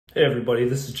Hey everybody,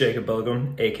 this is Jacob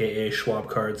Belgum, aka Schwab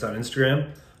Cards on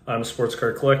Instagram. I'm a sports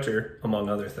card collector, among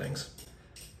other things.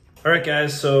 Alright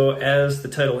guys, so as the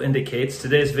title indicates,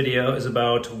 today's video is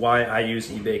about why I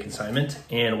use eBay consignment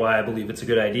and why I believe it's a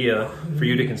good idea for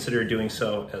you to consider doing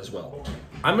so as well.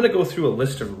 I'm going to go through a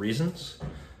list of reasons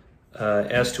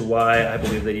as to why I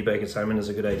believe that eBay consignment is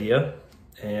a good idea,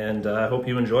 and I hope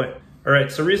you enjoy.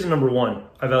 Alright, so reason number one,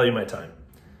 I value my time.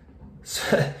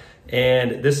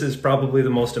 And this is probably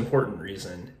the most important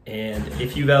reason. And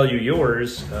if you value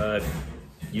yours,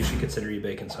 you should consider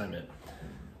eBay consignment.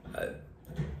 I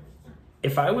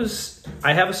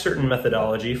have a certain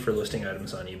methodology for listing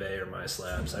items on eBay or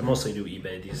MySlabs. I mostly do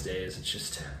eBay these days.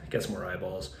 It gets more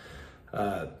eyeballs.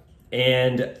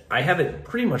 And I have it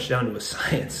pretty much down to a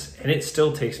science, and it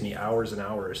still takes me hours and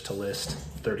hours to list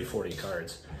 30, 40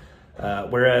 cards.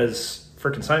 Whereas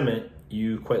for consignment,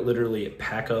 you quite literally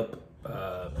pack up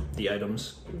the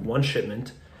items, one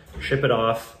shipment, ship it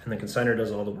off, and the consignor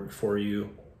does all the work for you.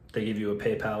 They give you a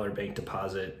PayPal or bank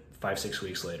deposit 5-6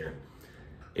 weeks later.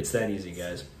 It's that easy,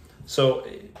 guys. So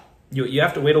you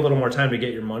have to wait a little more time to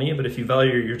get your money, but if you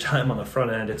value your time on the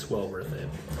front end, it's well worth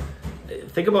it.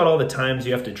 Think about all the times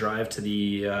you have to drive to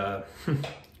the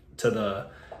to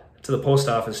the post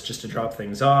office just to drop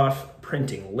things off,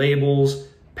 printing labels,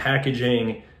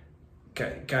 packaging.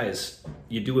 Guys,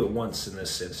 you do it once in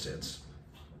this instance.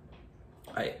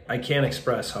 I can't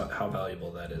express how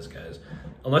valuable that is, guys.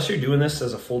 Unless you're doing this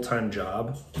as a full-time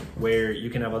job where you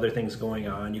can have other things going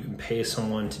on, you can pay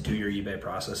someone to do your eBay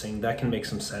processing, that can make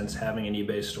some sense, having an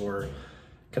eBay store.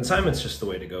 Consignment's just the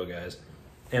way to go, guys.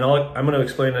 And I'm going to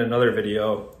explain in another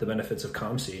video the benefits of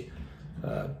ComC,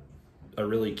 a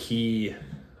really key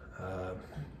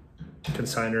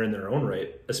consignor in their own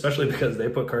right, especially because they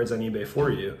put cards on eBay for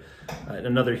you.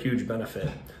 Another huge benefit.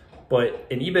 But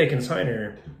in eBay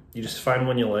consignor, you just find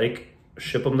one you like,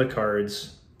 ship them the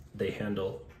cards, they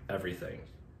handle everything.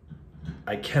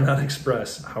 I cannot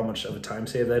express how much of a time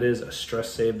save that is, a stress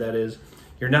save that is.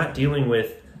 You're not dealing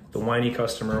with the whiny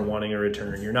customer wanting a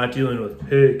return. You're not dealing with,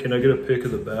 hey, can I get a pic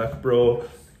of the back, bro?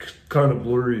 Kind of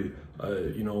blurry.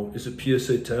 Is it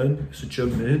PSA 10? Is it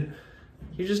Gem Mint?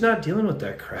 You're just not dealing with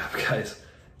that crap, guys.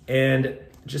 And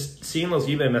just seeing those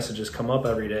eBay messages come up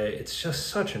every day, it's just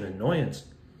such an annoyance.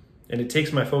 And it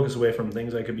takes my focus away from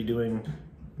things I could be doing,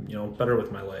 better with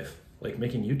my life, like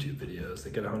making YouTube videos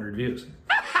that get 100 views.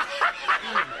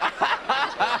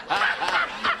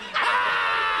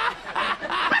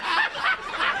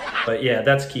 But yeah,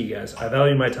 that's key, guys. I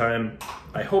value my time.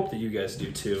 I hope that you guys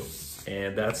do too.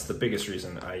 And that's the biggest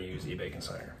reason I use eBay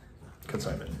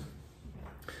consignment.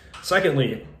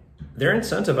 Secondly, they're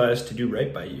incentivized to do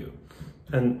right by you.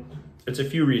 And it's a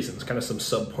few reasons, kind of some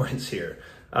sub-points here.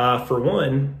 For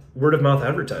one, word of mouth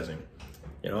advertising.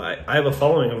 I have a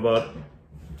following of about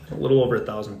a little over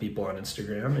 1,000 people on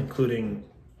Instagram, including,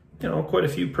 quite a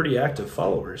few pretty active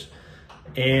followers.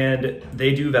 And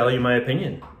they do value my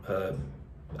opinion.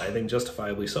 I think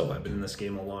justifiably so. I've been in this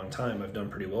game a long time. I've done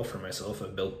pretty well for myself.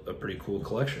 I've built a pretty cool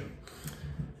collection.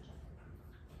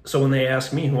 So when they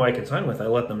ask me who I consign with, I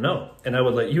let them know. And I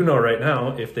would let you know right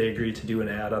now if they agreed to do an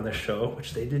ad on this show,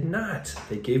 which they did not.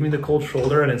 They gave me the cold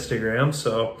shoulder on Instagram.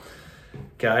 So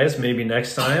guys, maybe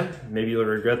next time, maybe you'll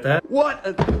regret that. What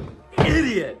an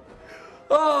idiot.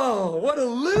 Oh, what a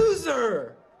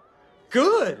loser.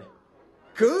 Good.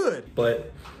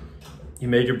 But you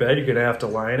made your bed, you're gonna have to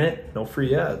lie in it. No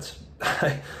free ads.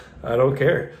 I don't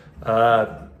care.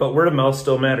 But word of mouth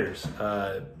still matters.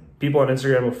 People on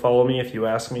Instagram will follow me. If you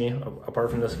ask me, apart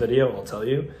from this video, I'll tell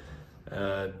you.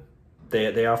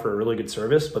 They offer a really good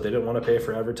service, but they didn't want to pay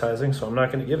for advertising, so I'm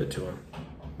not going to give it to them.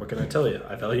 What can I tell you?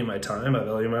 I value my time. I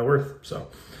value my worth. So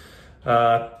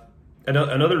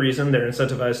another reason they're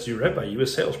incentivized to do right by you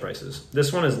is sales prices.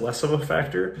 This one is less of a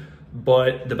factor,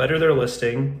 but the better they're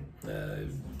listing,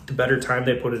 the better time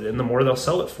they put it in, the more they'll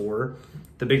sell it for,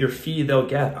 the bigger fee they'll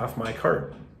get off my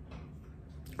card.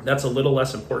 That's a little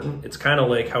less important. It's kind of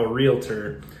like how a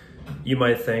realtor, you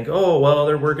might think, oh, well,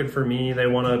 they're working for me. They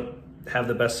want to have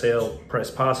the best sale price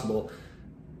possible.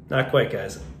 Not quite,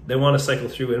 guys. They want to cycle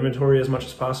through inventory as much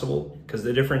as possible, because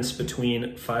the difference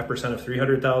between 5% of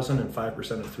 300,000 and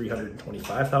 5% of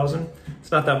 325,000, it's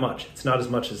not that much. It's not as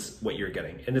much as what you're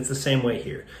getting. And it's the same way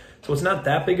here. So it's not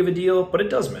that big of a deal, but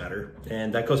it does matter.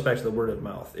 And that goes back to the word of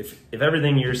mouth. If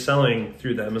everything you're selling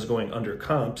through them is going under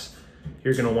comps,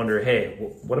 you're going to wonder, hey,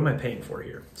 what am I paying for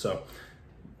here? So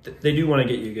they do want to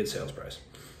get you a good sales price.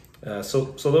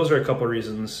 So those are a couple of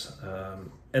reasons.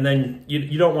 And then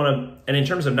you don't want to, and in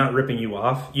terms of not ripping you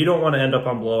off, you don't want to end up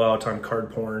on blowout on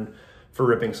card porn for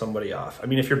ripping somebody off. I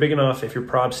mean, if you're big enough, if you're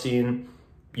Probstein,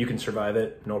 you can survive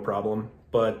it, no problem.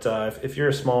 But if you're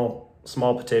a small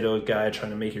potato guy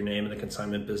trying to make your name in the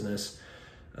consignment business,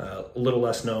 a little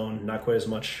less known, not quite as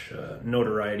much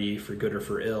notoriety for good or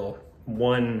for ill,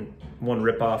 one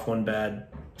ripoff, one bad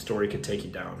story could take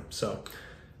you down. So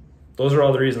those are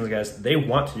all the reasons, guys. They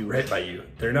want to do right by you.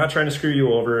 They're not trying to screw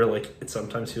you over like it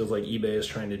sometimes feels like eBay is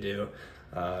trying to do.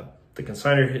 The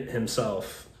consignor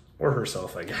himself, or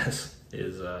herself, I guess,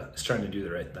 is trying to do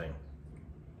the right thing.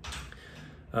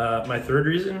 My third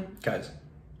reason, guys,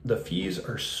 the fees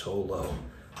are so low.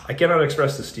 I cannot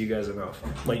express this to you guys enough.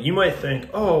 Like, you might think,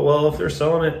 oh, well, if they're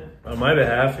selling it on my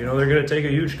behalf, you know, they're going to take a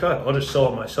huge cut. I'll just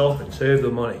sell it myself and save the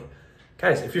money.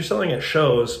 Guys, if you're selling at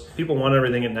shows, people want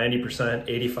everything at 90%,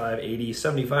 85, 80,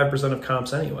 75% of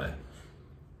comps anyway.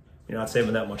 You're not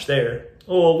saving that much there.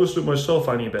 Oh, I'll list it myself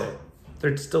on eBay.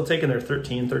 They're still taking their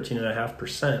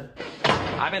 13.5%.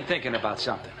 I've been thinking about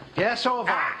something. Yeah, so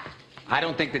have I. I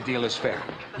don't think the deal is fair.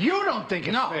 You don't think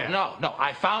it's fair? No.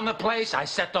 I found the place. I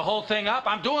set the whole thing up.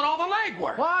 I'm doing all the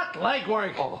legwork. What?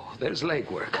 Legwork? Oh, there's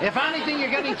legwork. If anything,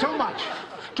 you're getting too much.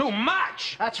 Too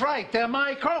much? That's right. They're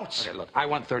my coats. Okay, look, I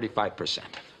want 35%.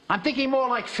 I'm thinking more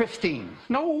like 15.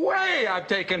 No way I'm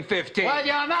taking 15. Well,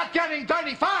 you're not getting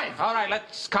 35. All right,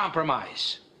 let's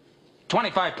compromise.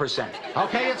 25%.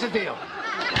 Okay, it's a deal.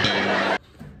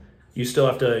 You still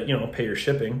have to, you know, pay your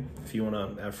shipping if you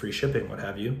want to have free shipping, what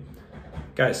have you.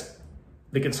 Guys,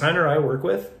 the consignor I work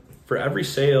with, for every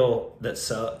sale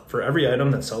for every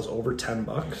item that sells over 10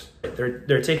 bucks,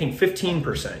 they're taking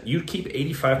 15%. You keep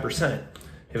 85%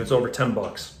 if it's over 10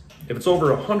 bucks. If it's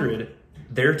over 100,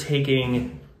 they're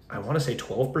taking, I want to say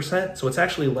 12%. So it's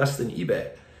actually less than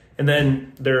eBay. And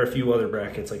then there are a few other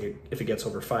brackets, like if it gets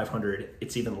over 500,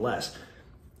 it's even less.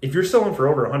 If you're selling for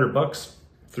over 100 bucks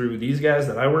through these guys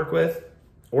that I work with,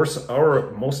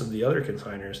 or most of the other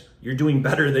consignors, you're doing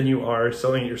better than you are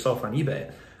selling it yourself on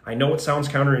eBay. I know it sounds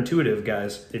counterintuitive,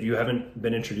 guys, if you haven't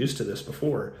been introduced to this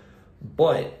before,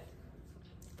 but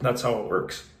that's how it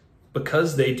works.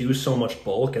 Because they do so much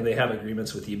bulk and they have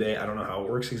agreements with eBay, I don't know how it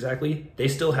works exactly, they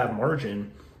still have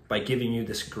margin by giving you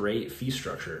this great fee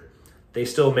structure. They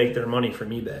still make their money from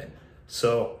eBay.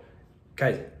 So,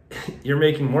 guys, you're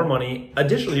making more money.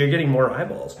 Additionally, you're getting more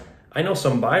eyeballs. I know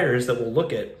some buyers that will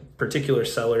look at particular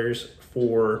sellers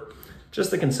for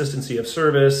just the consistency of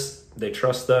service, they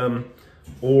trust them,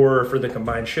 or for the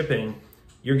combined shipping.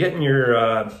 You're getting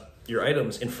your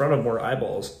items in front of more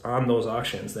eyeballs on those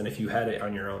auctions than if you had it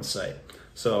on your own site.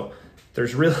 So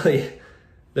there's really,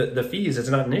 the fees, it's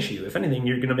not an issue. If anything,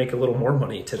 you're gonna make a little more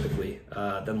money typically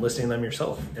than listing them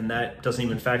yourself. And that doesn't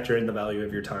even factor in the value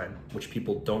of your time, which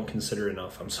people don't consider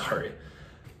enough, I'm sorry.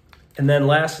 And then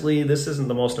lastly, this isn't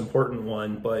the most important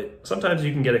one, but sometimes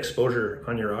you can get exposure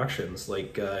on your auctions.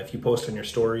 Like if you post on your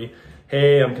story,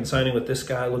 hey, I'm consigning with this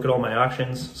guy, look at all my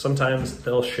auctions. Sometimes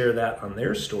they'll share that on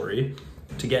their story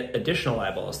to get additional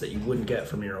eyeballs that you wouldn't get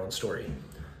from your own story.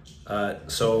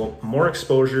 So more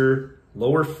exposure,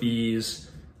 lower fees,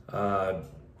 the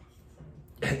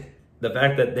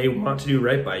fact that they want to do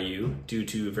right by you due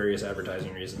to various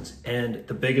advertising reasons. And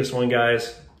the biggest one,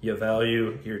 guys, you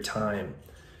value your time.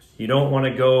 You don't want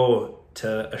to go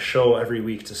to a show every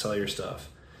week to sell your stuff.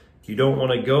 You don't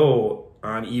want to go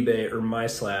on eBay or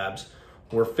MySlabs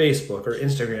or Facebook or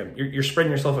Instagram. You're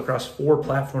spreading yourself across 4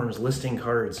 platforms listing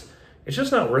cards. It's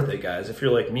just not worth it, guys, if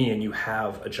you're like me and you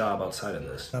have a job outside of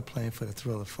this. Not playing for the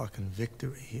thrill of fucking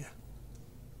victory here.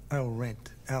 I owe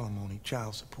rent, alimony,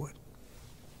 child support.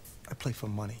 I play for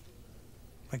money.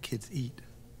 My kids eat.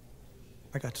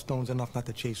 I got stones enough not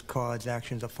to chase cards,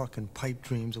 actions, or fucking pipe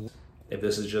dreams. If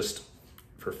this is just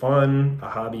for fun, a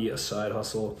hobby, a side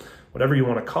hustle, whatever you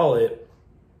want to call it,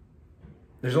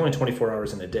 there's only 24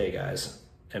 hours in a day, guys.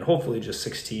 And hopefully just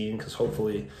 16, because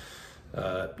hopefully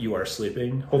you are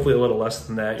sleeping. Hopefully a little less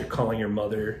than that. You're calling your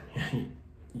mother.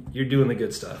 You're doing the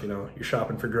good stuff, you know. You're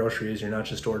shopping for groceries. You're not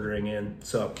just ordering in.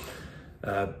 So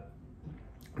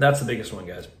that's the biggest one,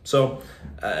 guys. So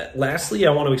lastly,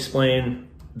 I want to explain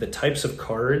the types of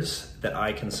cards that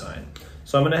I consign.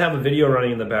 So I'm going to have a video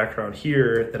running in the background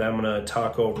here that I'm going to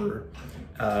talk over.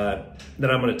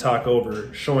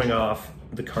 Showing off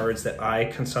the cards that I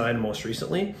consigned most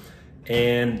recently,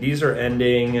 and these are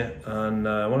ending on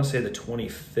I want to say the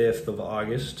 25th of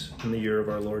August in the year of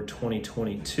our Lord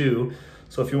 2022.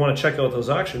 So if you want to check out those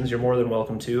auctions, you're more than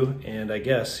welcome to, and I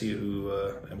guess see who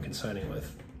I'm consigning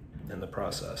with in the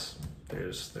process.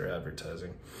 There's their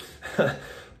advertising.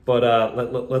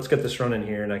 But let's get this running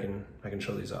here, and I can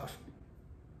show these off.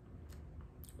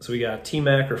 So we got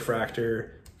T-Mac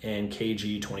Refractor and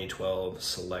KG 2012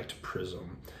 Select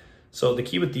Prism. So the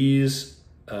key with these,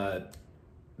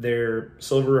 they're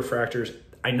silver refractors.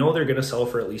 I know they're gonna sell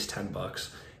for at least 10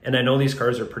 bucks. And I know these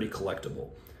cards are pretty collectible.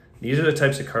 These are the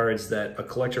types of cards that a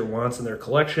collector wants in their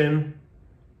collection,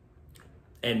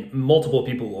 and multiple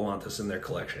people will want this in their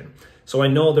collection. So I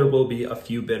know there will be a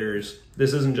few bidders.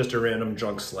 This isn't just a random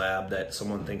junk slab that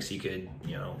someone thinks he could,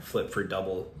 you know, flip for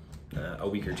double a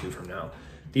week or two from now.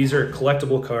 These are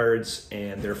collectible cards,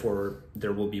 and therefore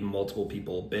there will be multiple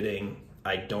people bidding.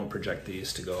 I don't project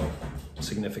these to go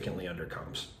significantly under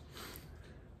comps.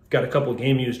 Got a couple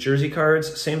game used jersey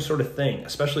cards, same sort of thing,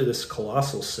 especially this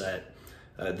Colossal set.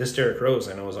 This Derrick Rose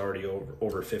I know is already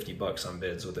over 50 bucks on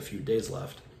bids with a few days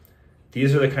left.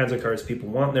 These are the kinds of cards people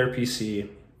want in their PC.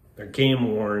 They're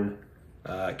game worn.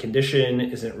 Condition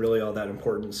isn't really all that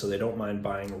important, so they don't mind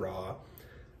buying raw.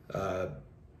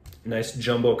 Nice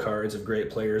jumbo cards of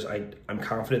great players. I'm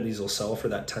confident these will sell for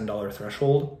that $10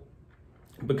 threshold,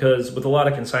 because with a lot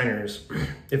of consigners,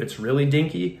 if it's really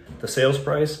dinky, the sales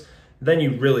price, then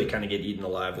you really kind of get eaten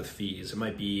alive with fees. It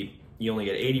might be you only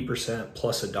get 80%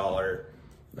 plus $1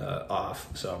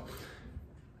 off. So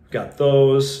got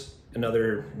those.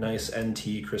 Another nice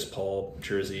NT Chris Paul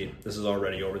jersey. This is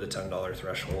already over the $10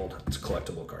 threshold. It's a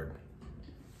collectible card.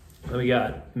 Then we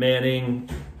got Manning.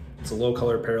 It's a low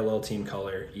color parallel team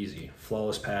color, easy.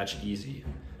 Flawless patch, easy.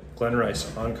 Glenn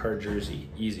Rice on card jersey,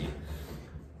 easy.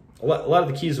 A lot of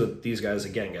the keys with these guys,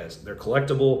 again, guys, they're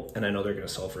collectible, and I know they're going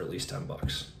to sell for at least 10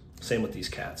 bucks. Same with these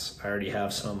cats. I already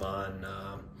have some on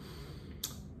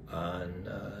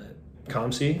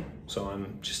ComC, so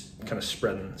I'm just kind of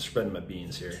spreading my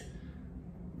beans here.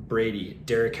 Brady,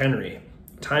 Derrick Henry.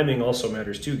 Timing also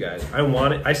matters too, guys.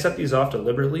 I set these off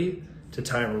deliberately to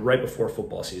time right before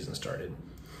football season started.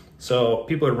 So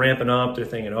people are ramping up. They're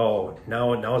thinking, oh,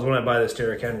 now is when I buy this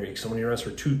Derrick Henry, because when he runs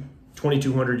for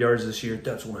 2,200 yards this year,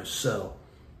 that's when I sell.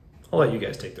 I'll let you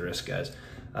guys take the risk, guys.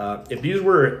 If these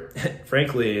were,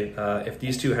 frankly, if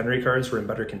these two Henry cards were in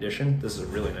better condition, this is a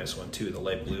really nice one too, the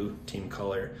light blue team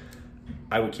color.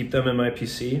 I would keep them in my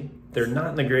PC. They're not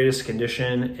in the greatest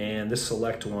condition, and this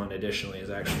select one additionally is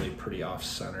actually pretty off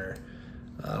center,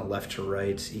 left to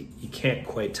right. You can't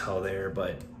quite tell there,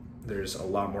 but there's a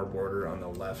lot more border on the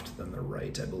left than the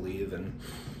right, I believe. And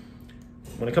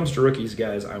when it comes to rookies,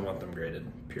 guys, I want them graded,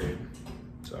 period.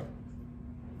 So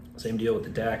same deal with the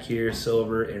Dak here,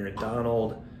 silver, Aaron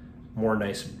Donald, more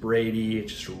nice Brady,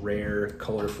 just rare,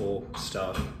 colorful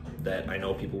stuff that I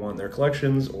know people want in their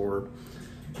collections, or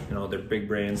you know, they're big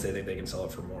brands, they think they can sell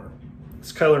it for more.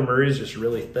 This Kyler Murray is just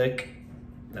really thick.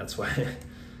 That's why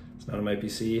it's not on my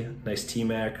PC. Nice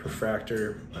T-Mac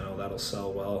refractor. I know that'll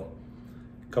sell well.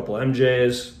 A couple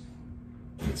MJs.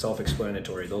 It's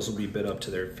self-explanatory. Those will be bid up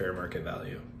to their fair market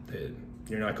value.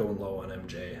 You're not going low on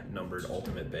MJ numbered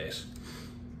ultimate base.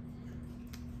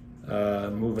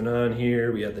 Moving on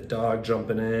here, we have the dog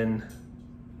jumping in.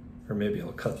 Or maybe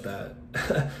I'll cut that.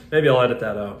 Maybe I'll edit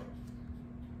that out.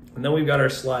 And then we've got our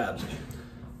slabs.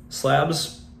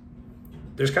 Slabs,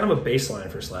 there's kind of a baseline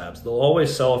for slabs. They'll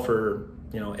always sell for,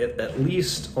 you know, at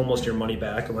least almost your money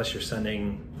back, unless you're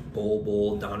sending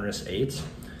bull, Donruss 8s.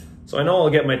 So I know I'll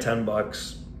get my 10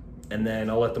 bucks, and then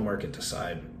I'll let the market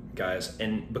decide, guys.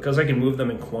 And because I can move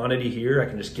them in quantity here, I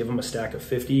can just give them a stack of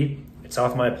 50. It's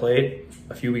off my plate.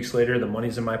 A few weeks later, the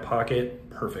money's in my pocket.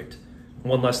 Perfect.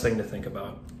 One less thing to think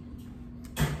about.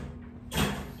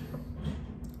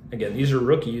 Again, these are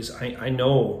rookies. I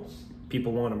know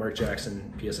people want a Mark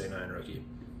Jackson PSA 9 rookie.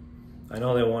 I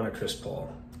know they want a Chris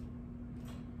Paul.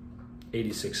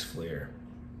 86 Fleer.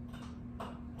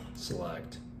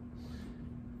 Select.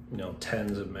 You know,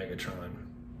 10s of Megatron.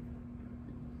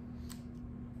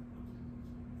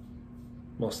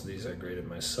 Most of these I graded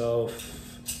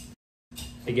myself.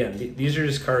 Again, these are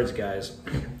just cards, guys.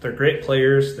 They're great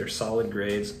players. They're solid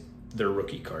grades. They're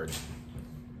rookie cards.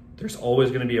 There's always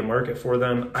going to be a market for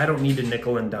them. I don't need to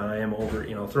nickel and dime over,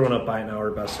 you know, throwing up buy now or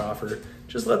best offer.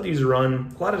 Just let these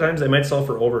run. A lot of times they might sell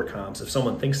for over comps if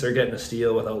someone thinks they're getting a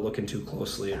steal without looking too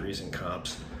closely at recent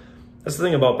comps. That's the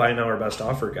thing about buy now or best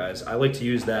offer, guys. I like to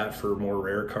use that for more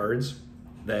rare cards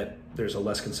that there's a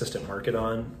less consistent market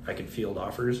on. I can field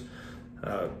offers.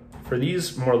 For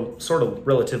these more sort of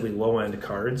relatively low-end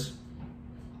cards,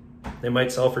 they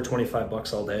might sell for 25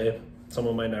 bucks all day.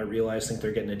 Someone might not realize, think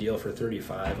they're getting a deal for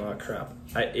 35. Oh, crap.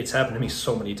 It's happened to me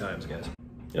so many times, guys.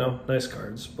 You know, nice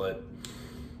cards, but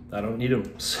I don't need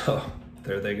them. So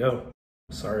there they go.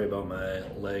 Sorry about my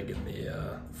leg in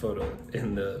the photo,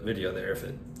 in the video there, if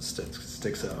it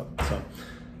sticks out. So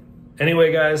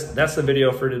anyway, guys, that's the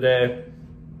video for today.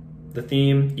 The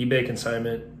theme, eBay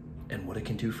consignment, and what it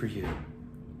can do for you.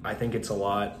 I think it's a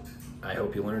lot. I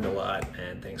hope you learned a lot,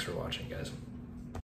 and thanks for watching, guys.